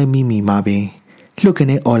ထားလိုက်မိမှာပင်လှုပ်က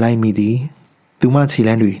နေអော်လိုက်မိသည်သူမခြေလ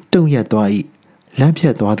မ်းတွေတုံရက်သွား၏လမ်းဖြ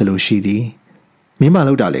တ်သွားသလိုရှိသည်မင်းမ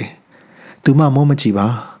လောက်တာလေသူမမောမကြည့်ပါ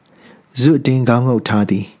ဇွတ်တင်းကောင်းငုတ်ထား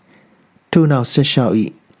သည်ထို့နောက်ဆက်လျှောက်၏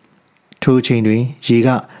ထိုအချိန်တွင်ရေက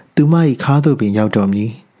သူမ၏ခါးသို့ပင်ရောက်တော်မူ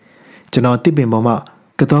ကျွန်တော်တစ်ပင်ပေါ်မှ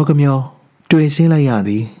ကတော်ကမျောတွေ့ဆင်းလိုက်ရသ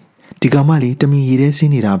ည်ဒီကောင်မလေးတမင်ရေထဲဆ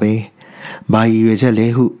င်းနေတာပဲဘာရည်ရွယ်ချက်လဲ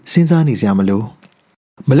ဟုစဉ်းစားနေစရာမလို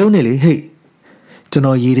မလုံးနဲ့လေဟေ့ကျွန်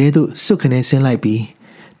တော်ရေထဲသို့စွတ်ခနဲဆင်းလိုက်ပြီး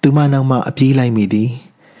သူမနောက်မှအပြေးလိုက်မိသည်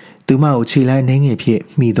သူမကိုခြေလိုက်နှင်းငယ်ဖြင့်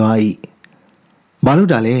မိသွား၏ဘာလို့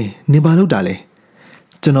တာလဲနင်ဘာလို့တာလဲ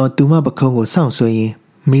ကျွန်တော်သူမပခုံးကိုစောင့်ဆွဲရင်း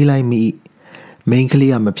မေးလိုက်မိမိန်းက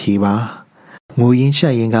လေးကမဖြေပါငိုရင်းရှ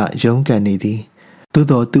က်ရင်းကရုန်းကန်နေသည်သို့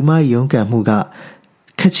တော်သူမရုန်းကန်မှုက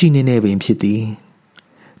ခက်ချီနေနေပင်ဖြစ်သည်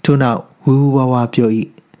ထို့နောက်ဝူဝါဝါပြော၏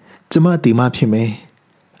ကျမဒီမဖြစ်မယ်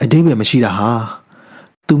အတိတ်ပဲမရှိတာဟာ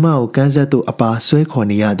သူမကိုကန်းဆက်သို့အပါဆွဲခေါ်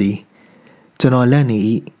နေရသည်ကျွန်တော်လက်နေ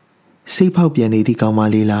၏စိတ်ဖောက်ပြန်နေသည့်ကောင်မ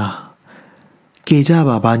လေးလားကေကြ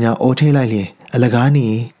ပါဘာညာအိုထဲလိုက်လျင်အလကားနေ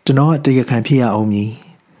ကျွန်တော်ကတရခံဖြစ်ရအောင်မည်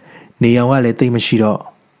နေရောင်ကလည်းတိတ်မရှိတော့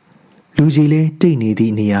လူကြီးလေးတိတ်နေသ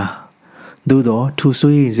ည့်နေရာသို့တော့ထူ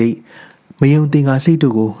ဆွေးရိမ်စိတ်မယုံတင်ကားစိတ်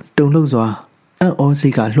တို့ကိုတုန်လှုပ်စွာအံ့ဩစိ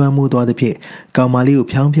တ်ကလွှမ်းမိုးသွားသဖြင့်ကောင်မလေးကို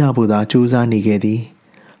ဖျောင်းဖျဖို့သာကြိုးစားနေခဲ့သည်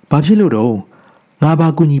ဘာဖြစ်လို့တော့ငါဘာ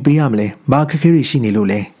ကူညီပေးရမလဲဘာခက်ခဲတွေရှိနေလို့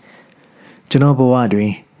လဲကျွန်တော်ဘဝတွ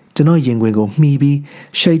င်ကျွန်တော်ရင်ခွင်ကိုမှီပြီး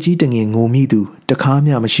ရှိတ်ကြီးတငင်ငိုမိသူတခါ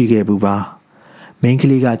မှမရှိခဲ့ဘူးပါမိန်းက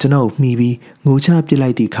လေးကကျွန်တော်ကိုမှီပြီးငိုချပစ်လို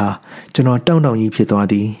က်သည့်အခါကျွန်တော်တောင့်တောင့်ကြီးဖြစ်သွား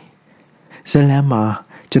သည်ဇလန်းမှာ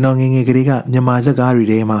ကျွန်တော်ငယ်ငယ်ကလေးကမြန်မာစကားတွေ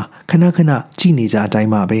ထဲမှာခဏခဏကြည်နေကြအတို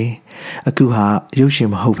င်းပါပဲအခုဟာရုပ်ရှင်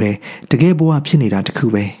မဟုတ်ပဲတကယ်ဘဝဖြစ်နေတာတခု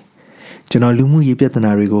ပဲကျွန်တော်လူမှုရေးပြဿ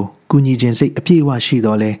နာတွေကိုကူညီခြင်းစိတ်အပြည့်အဝရှိ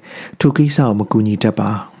တော့လဲထိုကိစ္စကိုမကူညီတတ်ပါ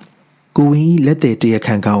ကိုဝင်းကြီးလက်သေးတရ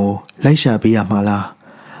ခံကောင်ကိုလိုက်ရှာပေးရမှာလား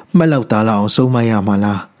မှတ်လောက်သားလောက်အောင်ဆုံးမရမှာ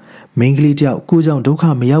လားမိန်းကလေးတယောက်ကိုကြောင့်ဒုက္ခ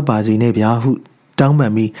မရောက်ပါစေနဲ့ဗျာဟုတောင်းပ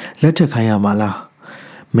န်ပြီးလက်ထပ်ခိုင်းရမှာလား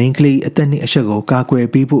မိန်းကလေးအသက်နှစ်အဆက်ကိုကာကွယ်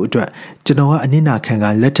ပေးဖို့အတွက်ကျွန်တော်ကအနစ်နာခံက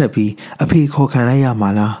လက်ထပ်ပြီးအဖေခေါ်ခံလိုက်ရမှာ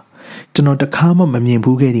လားကျွန်တော်တခါမှမမြင်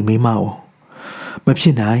ဘူးခဲ့ဒီမိမကိုမဖြ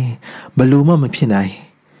စ်နိုင်ဘလို့မှမဖြစ်နိုင်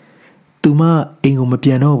သူမအိမ်ကိုမပြ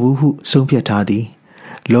န်တော့ဘူးဟုဆုံးဖြတ်ထားသည်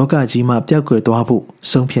လောကကြီးမှပျောက်ကွယ်သွားဖို့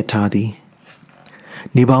ဆုံးဖြတ်ထားသည်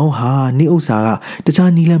နေပေါင်းဟာနေဥစ္စာကတ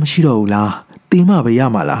ခြားနီးလမ်းမရှိတော့ဘူးလားတေးမပဲရ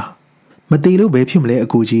မှာလားမတေးလို့ပဲဖြစ်မလဲအ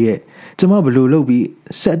ကိုကြီးရဲ့ကျမဘလို့လုပ်ပြီး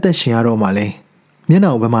ဆက်အသက်ရှင်ရတော့မှလဲမျက်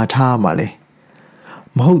နှာကိုဘယ်မှာထားရမှာလဲ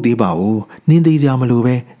မဟုတ်သေးပါဘူးနင်းသေးကြမလို့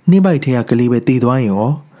ပဲနင်းပိုက်ထဲကကလေးပဲတေးသွားရင်ရော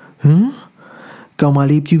ကောင်မ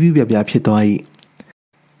လေးပြူးပြူးပြပြဖြစ်သွား၏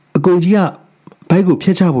အကိုကြီးကဘိုက်ကိုဖျ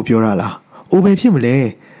က်ချဖို့ပြောတာလားအိုပဲဖြစ်မလဲ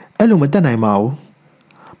အဲ့လိုမတတ်နိုင်ပါဘူး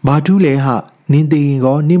မာတူးလေဟာနင်းသေးရင်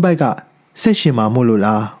ကောနင်းဘိုက်ကဆက်ရှင်မှာမို့လို့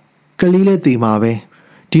လားကလေးလည်းတေမှာပဲ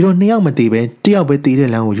ဒီတော့နှစ်ယောက်မတေပဲတစ်ယောက်ပဲတေတဲ့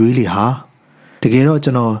လမ်းကိုရွေးလေဟာတကယ်တော့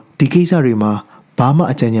ကျွန်တော်ဒီကိစ္စတွေမှာဘာမှ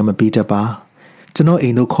အကြံဉာဏ်မပေးတတ်ပါကျွန်တော်အိ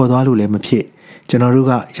မ်တို့ခေါ်သွားလို့လည်းမဖြစ်ကျွန်တော်တို့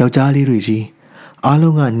ကယောက်ျားလေးတွေကြီးအား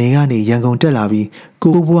လုံးကနေကနေရန်ကုန်တက်လာပြီး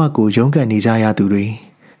ကိုဘွားကိုရုန်းကန်နေကြရသူတွေ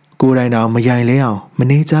ကိုယ်တိုင်တော့မယိုင်လဲအောင်မ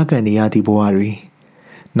နေကြကန်နေရသည့်ဘဝတွေ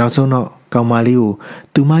နောက်ဆုံးတော့ကောင်မလေးကို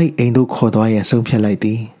သူမ၏အိမ်သို့ခေါ်သွားရန်ဆုံးဖြတ်လိုက်သ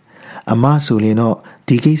ည်အမဆိုရင်တော့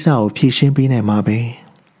ဒီကိစ္စကိုဖြေရှင်းပေးနိုင်မှာပဲ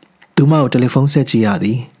သူမကိုတယ်လီဖုန်းဆက်ကြည့်ရသ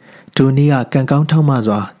ည်ထိုနေ့ကကံကောင်းထောက်မှ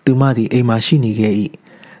စွာသူမသည်အိမ်မှာရှိနေခဲ့၏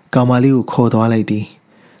ကောင်မလေးကိုခေါ်သွားလိုက်သည်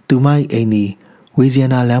သူမ၏အိမ်သည်ဝေဇီယ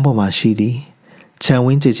နာလမ်းပေါ်မှာရှိသည်ခြံဝ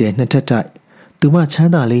င်းကျဲကျဲနှစ်ထပ်တိုက်သူမချ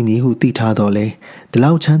မ်းသာလိမ့်မည်ဟုသိထားတော်လဲဒီ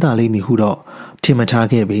လောက်ချမ်းသာလိမ့်မည်ဟုတော့ထင်မထား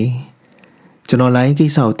ခဲ့ပေကျွန်တော်လိုင်းကိ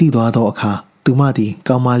စ္စကိုသိသွားသောအခါသူမသည်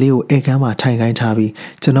ကောင်မလေးကိုဧကန်းမှာထိုင်ခိုင်းထားပြီး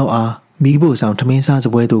ကျွန်တော်အားမိဖို့ဆောင်ထမင်းစားစ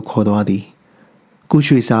ပွဲသို့ခေါ်သွားသည်ကု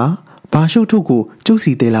ရွှေစာဘာရှုပ်ထုတ်ကိုကျုပ်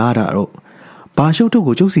စီတဲလာတာတော့ဘာရှုပ်ထုတ်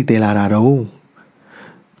ကိုကျုပ်စီတဲလာတာတော့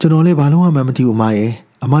ကျွန်တော်လည်းဘာလို့မှမသိဘူးအမရဲ့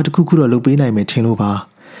အမတခုခုတော့လုပ်ပေးနိုင်မယ်ထင်လို့ပါ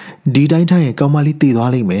ဒီတိုင်းထိုင်ရင်ကောင်မလေးတည်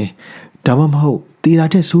သွားလိမ့်မယ်ဒါမှမဟုတ်တည်တာ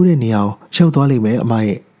တဲ့ဆိုးတဲ့နေရာကိုရောက်သွားလိမ့်မယ်အမ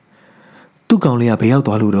ရဲ့သူ့ကောင်လေးကဘယ်ရောက်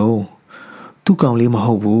သွားလို့တော့သူ့ကောင်လေးမ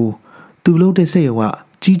ဟုတ်ဘူးသူ့လုပ်တဲ့စက်ရုံက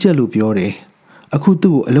ကြီးကျက်လို့ပြောတယ်အခု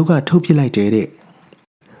သူ့ကိုအလုပ်ကထုတ်ပစ်လိုက်တယ်တဲ့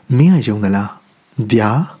မင်းကယုံသလား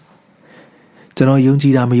ဗျာကျွန်တော်ယုံကြ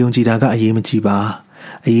ည်တာမယုံကြည်တာကအရေးမကြီးပါ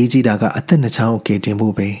အရေးကြီးတာကအသက်နှချောင်းကိုကယ်တင်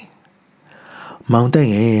ဖို့ပဲမောင်တက်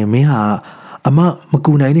ရဲ့မင်းဟာအမမ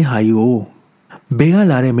ကူနိုင်တဲ့ဟာကြီးကိုဘယ်က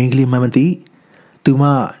လာတဲ့မိန်းကလေးမှမသိသူမ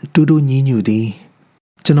တူတူညင်းညူသည်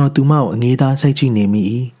ကျွန်တော်သူမကိုအငေးသားစိုက်ကြည့်နေမိ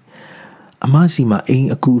အမစီမှာအိမ်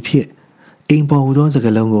အကူအဖြစ်အိမ်ပေါ်ဟူသောစ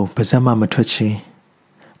ကားလုံးကိုပါးစပ်မှမထွက်ချင်း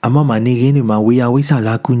အမမနေခင်းတွေမှာဝေယဝိဆ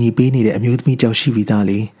လာကူညီပေးနေတဲ့အမျိုးသမီးတယောက်ရှိပြီးသား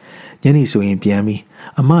လေညနေဆိုရင်ပြန်ပြီး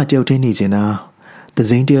အမတယောက်တည်းနေချင်တာသ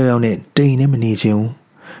စိမ်းတယောက်နဲ့တိမ်နဲ့မနေချင်ဘူး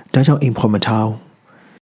ဒါကြောင့်အိမ်ဖော်မထားဘူး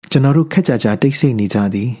ကျွန်တော်တို့ခက်ကြကြတိတ်ဆိတ်နေကြ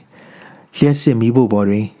သည်လျှက်စစ်မီးဖို့ပေါ်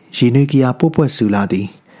တွင်ရေနွေးကီယာပွက်ပွက်ဆူလာသည်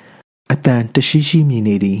အတန်တရှိရှိမြည်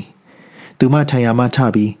နေသည်သူမထိုင်ရမှထ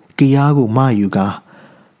ပြီးကီယာကိုမယူကာ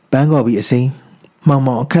ပန်းကော်ပြီးအစိမ်းမောင်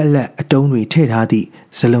မောင်အခက်လက်အတုံးတွေထည့်ထားသည့်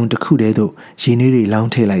ဇလုံးတစ်ခုတည်းသို့ရေနွေးတွေလော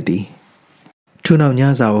င်းထည့်လိုက်သည်ထို့နောက်ည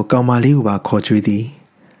စာကိုကောင်မလေးကိုပါခေါ်ကြွေးသည်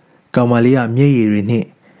ကောင်မလေးကမျက်ရည်တွေနှင့်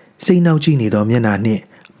စိတ်နှောက်ကြည့်နေသောမျက်နှာနှင့်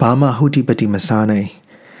ဘာမှဟုတ်တိပတိမစားနိုင်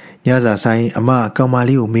ညစာဆိုင်အမကောင်မ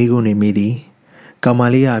လေးကိုမေးခွန်းတွေမေးသည်ကောင်မ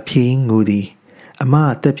လေးကဖြေးငိုသည်အမ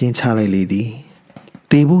အသက်ပြင်းချလိုက်လေသည်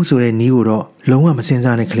တေဖို့ဆိုတဲ့နီးကိုတော့လုံးဝမစင်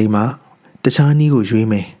စားနဲ့ကလေးမတခြားနီးကိုရွေး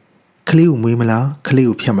မယ်ကလေးကိုမွေးမလားကလေး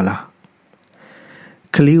ကိုဖြတ်မလား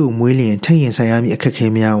ကလေးကိုမွေးလျင်ထိတ်ရင်ဆိုင်ရမည့်အခက်ခဲ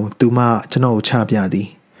များကိုသူမကျွန်တော်ကိုချပြသည်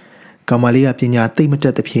ကောင်မလေးကပညာသိမ့်မတ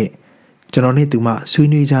က်သဖြင့်ကျွန်တော်နဲ့သူမဆွေး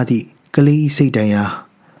နွေးကြသည့်ကလေးစိတ်တန်ရာ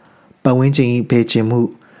ပတ်ဝန်းကျင်၏ဘဲကျင်မှု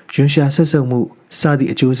ယွန်းရှာဆက်ဆုပ်မှုစသ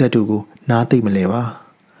ည့်အကျိုးဆက်တို့ကိုနားသိမ့်မလဲပါ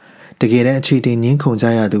တကယ်တမ်းအခြေတင်ငင်းခုန်ကြ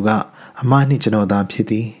ရသူကအမနှင့်ကျွန်တော်သားဖြစ်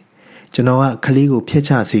သည်ကျွန်တော်ကကလေးကိုဖျက်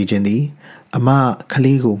ချစေခြင်းသည်အမက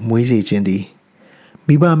လေးကိုမွေးစေခြင်းသည်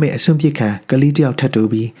မိဘမဲ့အစွန့်ပစ်ခံကလေးတယောက်ထပ်တူ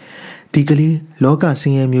ပြီးဒီကလေးလောကဆ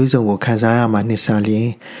င်းရဲမျိုးစုံကိုခံစားရမှနှစ်ဆလျင်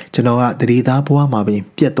ကျွန်တော်ကတရေသားဘဝမှာပင်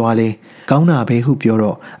ပြတ်သွားလဲကောင်းတာပဲဟုပြော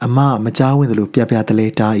တော့အမမကြားဝင်သလိုပြပြတလဲ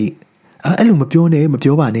တား၏အဲ့လိုမပြောနဲ့မ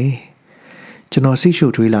ပြောပါနဲ့ကျွန်တော်စိတ်ရှု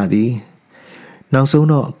ပ်ထွေးလာသည်နောက်ဆုံး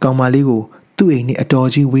တော့ကောင်မလေးကိုသူ့အိမ်နှင့်အတော်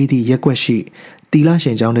ကြီးဝေးသည့်ရက်ွက်ရှိတီလာရှ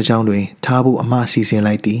င်ကျောင်းတစ်ကျောင်းတွင်ထားဖို့အမစီစဉ်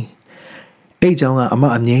လိုက်သည်အဲ့ကျောင်းကအမ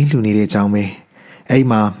အမြဲလှူနေတဲ့ကျောင်းပဲအဲ့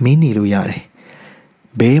မှာမင်းနေလို့ရတယ်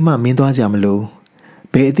ဘဲမှမင်းသွားကြမလို့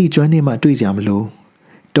ဘဲအသည့်ကျွမ်းနဲ့မှတွေ့ကြမလို့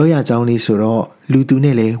တောရကျောင်းလေးဆိုတော့လူသူ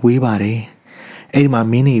နဲ့လည်းဝေးပါတယ်အဲ့ဒီမှာ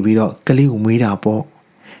မင်းနေပြီးတော့ကလေးကိုမွေးတာပေါ့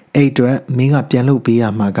အဲ့အတွက်မင်းကပြန်လုပ်ပေးရ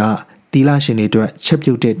မှာကတီလာရှင်တွေအတွက်ချက်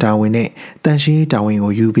ပြုတ်တဲ့တာဝန်နဲ့တန်ရှင်းတာဝန်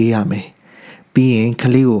ကိုယူပေးရမယ်ပြီးရင်က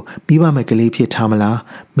လေးကိုပြီးပါမယ်ကလေးဖြစ်ထားမလား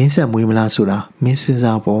မင်းဆက်မွေးမလားဆိုတာမင်းစဉ်း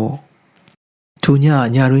စားပေါ့ထိုည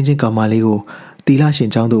ညရင်းချင်းကောင်မလေးကိုတီလာရှင်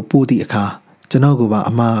ကျောင်းသို့ပို့သည့်အခါကျွန်တော်ကပါ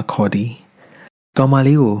အမခေါ်သည်ကောင်မ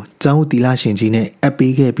လေးကိုကျောင်းတီလာရှင်ကြီးနဲ့အပ်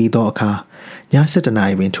ပေးခဲ့ပြီးသောအခါည7:00 နာ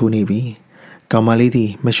ရီပင်ထိုးနေပြီကောင်မလေးသည်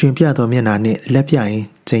မရွှင်ပြသောမျက်နှာနှင့်လက်ပြရင်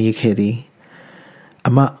ကျင်ရိပ်ခဲ့သည်အ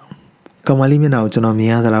မကောင်မလေးမျက်နှာကိုကျွန်တော်မြင်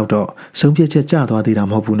ရသလောက်တော့ဆုံးဖြတ်ချက်ကျသွားသေးတာ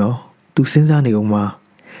မဟုတ်ဘူးနော်သူစဉ်းစားနေဦးမှာ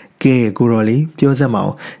ကဲကိုရော်လေးပြောစမ်းမအော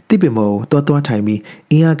င်တစ်ပင်မောတွားထိုင်ပြီး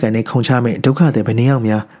အင်းအကန်နဲ့ခုံချမဲ့ဒုက္ခတဲ့ဘယ်နှယောက်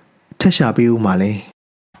များထက်ရှာပေးဦးမှာလဲ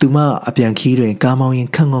သူမအပြန်ခီးတွင်ကားမောင်းရင်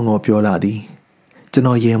ခန့်ငေါငေါပြောလာသည်ကျွန်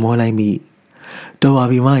တော်ရေမောလိုက်မိတော်ပါ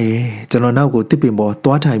ပြီမရဲ့ကျွန်တော်နောက်ကိုတစ်ပင်ပေါ်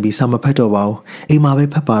တွားထိုင်ပြီးစာမဖတ်တော့ပါဘူးအိမ်မှာပဲ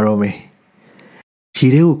ဖတ်ပါတော့မယ် ရေ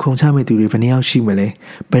ထဲကိုခုန်ချမဲ့သူတွေဘယ်နှယောက်ရှိမလဲ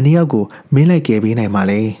ဘယ်နှယောက်ကိုမင်းလိုက်ကယ်ပေးနိုင်မှာ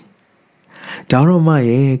လဲဒါတော့မှ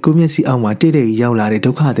ရဲ့ကိုမျက်စိအောက်မှာတိတ်တိတ်ရောက်လာတဲ့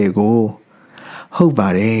ဒုက္ခတွေကိုဟုတ်ပါ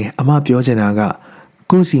တယ်အမပြောချင်တာက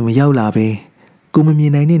ကိုစီမရောက်လာပဲကိုမမြ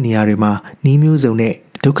င်နိုင်တဲ့နေရာတွေမှာနီးမျိုးစုံနဲ့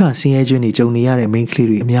ဒုက္ခဆင်းရဲခြင်းတွေကြုံနေရတဲ့မိန်းကလေး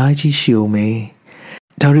တွေအများကြီးရှိအောင်မယ်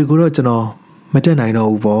ဒါတွေကိုတော့ကျွန်တော်မတက်နိုင်တော့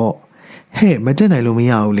ဘူးပေါ့ဟဲ့မတက်နိုင်လို့မ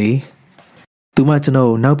ရဘူးလေသူမကျွန်တော်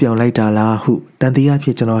ကိုနောက်ပြောင်လိုက်တာလားဟုတန်တရားဖြ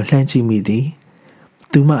စ်ကျွန်တော်လှမ်းကြည့်မိသည်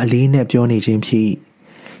သူမအလေးနဲ့ပြောနေခြင်းဖြစ်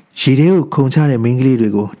ရေထဲကိုခုန်ချတဲ့မိန်းကလေးတွေ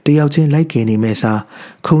ကိုတယောက်ချင်းလိုက်ခင်နေမဲ့စား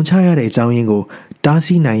ခုန်ချရတဲ့အကြောင်းရင်းကိုတား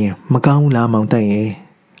ဆီးနိုင်ရင်မကောင်းဘူးလားမောင်တက်ရဲ့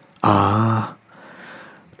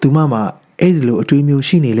သူမမှာအဲ့ဒီလိုအတွေးမျိုး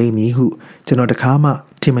ရှိနေလိမ့်မည်ဟုကျွန်တော်တခါမှ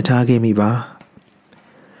ထင်မထားခဲ့မိပါ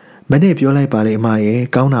မနေ့ပြောလိုက်ပါလေအမရဲ့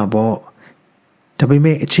ကောင်းတာပေါ့ဒါပေ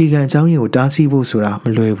မဲ့အခြေခံအကြောင်းရင်းကိုတားဆီးဖို့ဆိုတာမ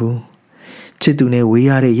လွယ်ဘူးချစ်သူနဲ့ဝေး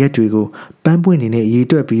ရတဲ့ရက်တွေကိုပန်းပွင့်နေနဲ့ရေ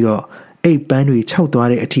တွက်ပြီးတော့အိတ်ပန်းတွေခြောက်သွား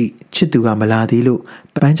တဲ့အထိချစ်သူကမလာသေးလို့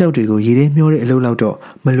ပန်းကြောက်တွေကိုရေထဲမျောတဲ့အလုပ်လောက်တော့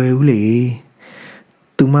မလွယ်ဘူးလေ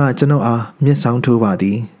သူမကျွန်တော်အားမျက်စောင်းထိုးပါသ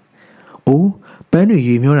ည်အိုးပန်းတွေ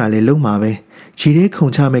ရေမျောတာလည်းလုံးမှာပဲရေထဲခု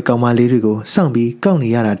န်ချမဲ့ကောင်မလေးတွေကိုစောင့်ပြီးကောက်နေ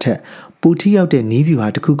ရတာထက်ပူထီရောက်တဲ့နီးဗျူဟာ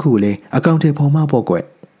တစ်ခုခုလည်းအကောင့်ထဲပေါ်မှာပေါ့ကွယ်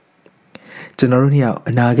ကျွန်တော်တို့နှစ်ယောက်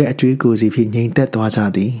အနာဂတ်အတွေးကိုစီဖြစ်ငြိမ်သက်သွားကြ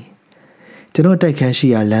သည်ကျွန်တော်တိုက်ခန်းရှိ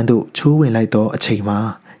ရာလမ်းသို့ချိုးဝင်လိုက်သောအချိန်မှာ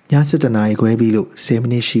ည7 နာရီခွဲပြီလို့10 မိ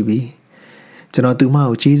နစ်ရှိပြီကျွန်တော်သူမ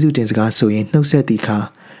ကိုကျေးဇူးတင်စကားဆိုရင်နှုတ်ဆက်သည့်အခါ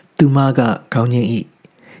သူမကခေါင်းညှိ၏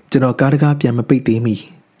ကျွန်တော်ကားတကားပြန်မပိတ်သေးမီ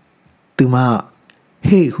သူမ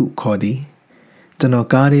ဟေ့ဟုခေါ်သည်ကျွန်တော်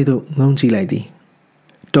ကားလေးသို့ငုံကြည့်လိုက်သည်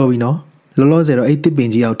တော်ပြီနော်လောလောဆယ်တော့အဲ့တစ်ပင်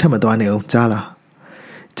ကြီးအောင်ထပ်မသွားနဲ့အောင်ကြားလား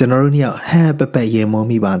ကျွန်တော်တို့နှစ်ယောက်ဟဲ့ပပရေမော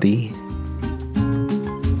မိပါသည်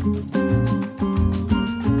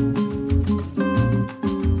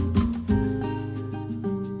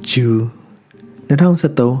ဂျူ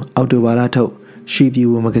2013အောက်တိုဘာလထုတ်ရွှေပြည်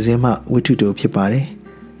မဂ္ဂဇင်းမှဝတ္ထုတိုဖြစ်ပါတယ်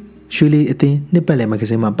ရွှေလီအသင်းနှစ်ပတ်လည်မဂ္ဂ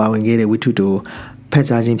ဇင်းမှာပါဝင်ခဲ့တဲ့ဝတ္ထုတိုဖတ်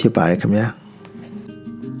ကြားခြင်းဖြစ်ပါတယ်ခင်ဗျာ